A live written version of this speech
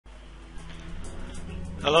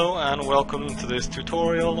Hello and welcome to this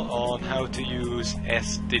tutorial on how to use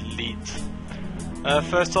sdelete.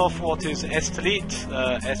 First off, what is sdelete?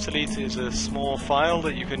 Sdelete is a small file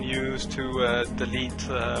that you can use to delete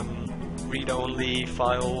read-only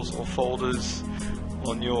files or folders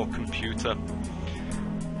on your computer.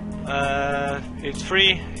 It's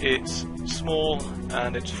free, it's small,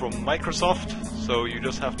 and it's from Microsoft, so you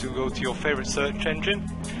just have to go to your favorite search engine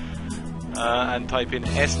and type in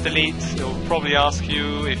sdelete. It'll probably ask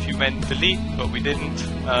you if you meant delete, but we didn't,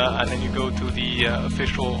 and then you go to the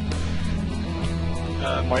official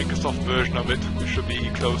Microsoft version of it, which should be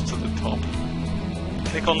close to the top.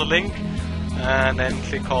 Click on the link and then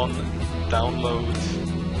click on download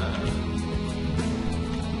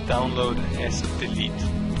sdelete.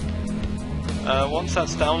 Once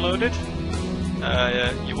that's downloaded,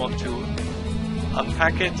 you want to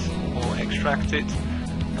unpack it or extract it,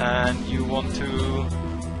 and you want to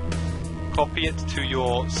copy it to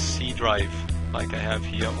your C drive like I have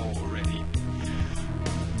here already.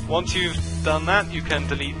 Once you've done that, you can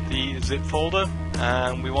delete the zip folder,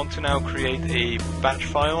 and we want to now create a batch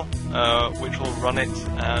file which will run it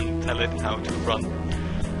and tell it how to run.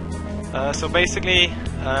 So basically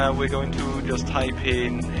we're going to just type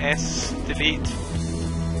in sdelete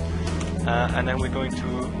and then we're going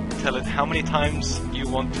to tell it how many times you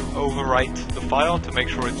want to overwrite the file to make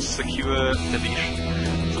sure it's secure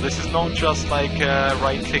deletion. So this is not just like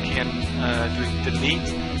right clicking and doing delete.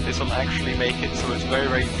 This will actually make it so it's very,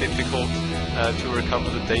 very difficult to recover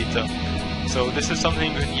the data. So this is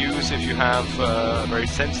something you can use if you have very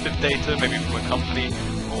sensitive data, maybe from a company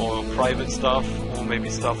or private stuff, or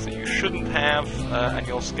maybe stuff that you shouldn't have and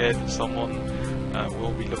you're scared that someone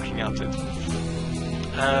will be looking at it.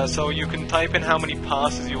 So you can type in how many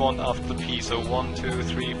passes you want after the P, so 1, 2,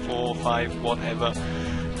 3, 4, 5, whatever.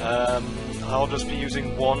 I'll just be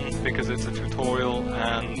using 1 because it's a tutorial,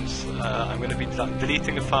 and I'm going to be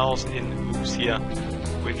deleting the files in oops here,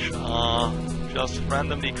 which are just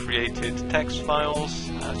randomly created text files,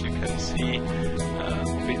 as you can see,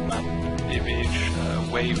 bitmap,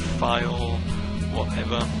 image, wave file,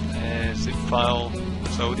 whatever, zip file.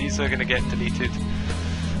 So these are going to get deleted.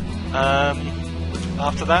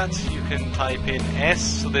 After that, you can type in S,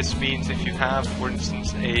 so this means if you have, for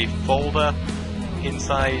instance, a folder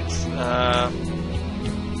inside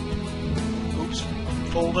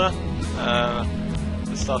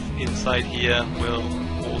the stuff inside here will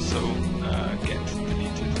also get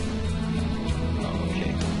deleted.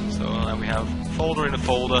 Okay, so now we have folder in a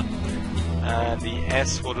folder, and the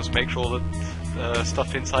S will just make sure that the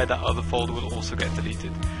stuff inside that other folder will also get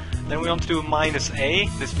deleted. Then we want to do a -A.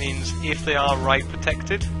 This means if they are write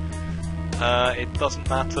protected, it doesn't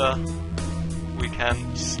matter, we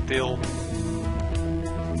can still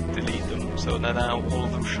delete them. So now all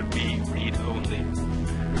of them should be read only.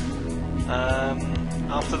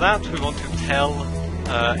 After that, we want to tell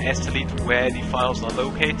sdelete where the files are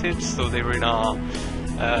located. So they were in our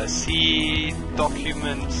C,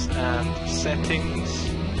 documents and settings,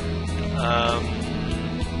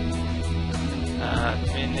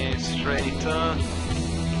 administrator,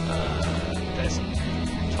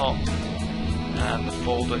 desktop, and the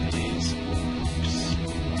folder is oops.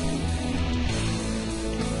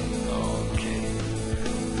 Okay,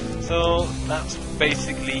 so that's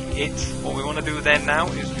basically it. What we want to do then now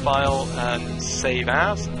is file and save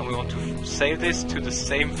as, and we want to save this to the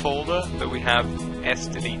same folder that we have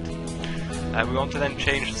sdelete. And we want to then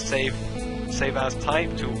change the save as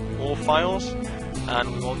type to all files, and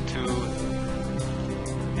we want to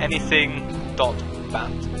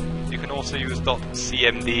anything.bat. You can also use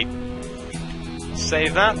 .cmd.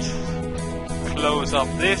 Save that, close up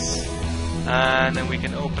this, and then we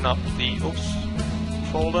can open up the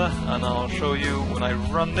folder, and I'll show you when I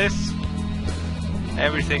run this,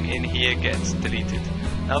 everything in here gets deleted.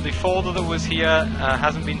 Now the folder that was here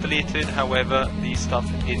hasn't been deleted, however the stuff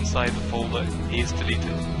inside the folder is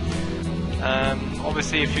deleted.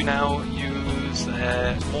 Obviously if you now use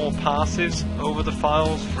more passes over the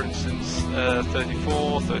files, for instance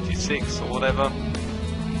 34, 36 or whatever,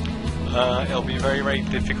 it'll be very, very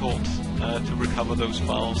difficult to recover those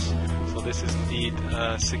files. So this is indeed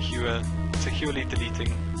securely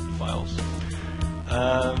deleting files.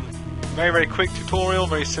 Very, very quick tutorial,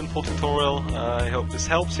 very simple tutorial. I hope this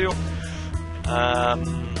helps you.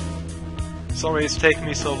 Sorry it's taken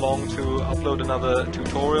me so long to upload another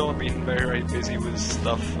tutorial. I've been very, very busy with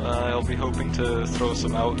stuff. I'll be hoping to throw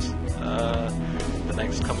some out the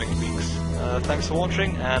next coming weeks. Thanks for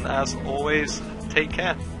watching, and as always, take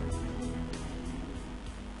care.